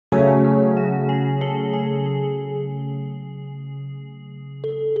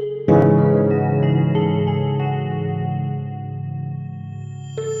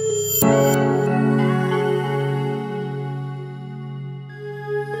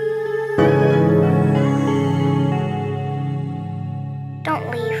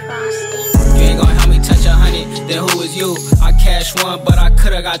was you. I cashed one, but I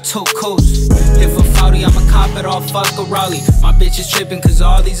coulda got 2 coups. If a 40, I'ma cop it off, fuck a Raleigh. My bitch is trippin' cause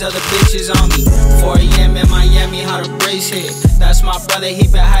all these other bitches on me. 4 AM in Miami, how the breeze hit. That's my brother, he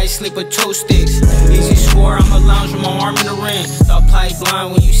been high, sleep with 2 sticks. Easy score, I'ma lounge with my arm in the ring. Don't play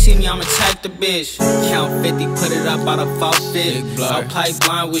blind, when you see me, I'ma take the bitch. Count 50, put it up out of 4-fit. Don't play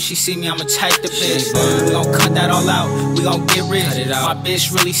blind, when she see me, I'ma take the bitch. We gon' cut that all out, we gon' get rich. My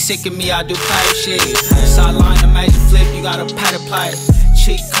bitch really sick of me, I do pirate shit. Sideline a major flip, you gotta pay to play.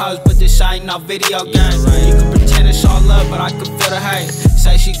 Cheat codes, but this ain't no video game. You can pretend it's all love, but I can feel the hate.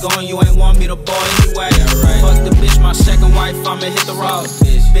 Say she going, you ain't want me to boy anyway. Fuck the bitch, my second wife, I'ma hit the road.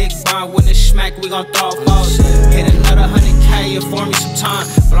 Big bond, when it's smack, we gon' throw a foes. Hit another 100K, it for me some time.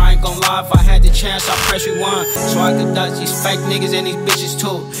 But I ain't gon' lie, if I had the chance, I'd press rewind. So I could dodge these fake niggas and these bitches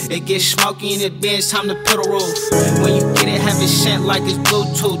too. It gets smoky in the bins, time to peel the roof. When you get it, have it sent like it's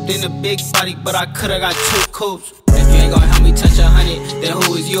Bluetooth. Then a big body, but I coulda got 2 coups. If you ain't gon' help me touch 100, then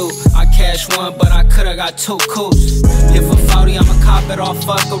who is you? I cashed one, but I coulda got 2 coups. If a 40, I'ma cop it off,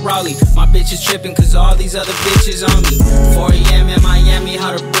 fuck a Raleigh. My bitch is trippin' cause all these other bitches on me. 4 AM in Miami,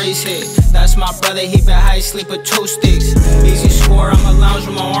 how the breeze hit. That's my brother, he been high, sleep with 2 sticks. Easy score, I'ma lounge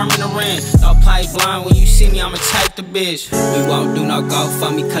with my arm in the ring. Don't play blind, when you see me, I'ma take the bitch. We won't do no go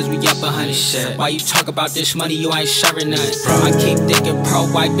for me cause we up 100 shit. Why you talk about this money, you ain't shoving nothing. I keep thinking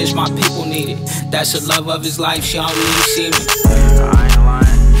pro-white, bitch, my people need it. That's the love of his life, she don't really see me. I ain't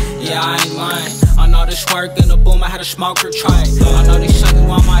lying. Yeah, I ain't lying. I know this work in the boom, I had a smoker try it. I know these suckers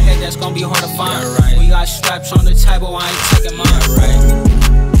want my head, that's gonna be hard to find. We got straps on the table, I ain't taking mine.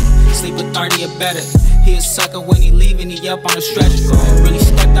 Sleep with 30 or better. He a sucker when he leaving, he up on the stretcher. Really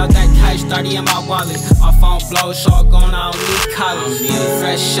stepped out that cash, 30 in my wallet. My phone blows, so all gone, I don't need college.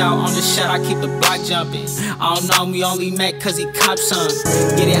 Fresh out on the shot, I keep the block jumping. I don't know, we only met cause he cop some.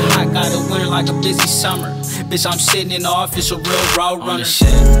 Get it hot, got a winter like a busy summer. Bitch, I'm sitting in the office, a real road runner. Shit.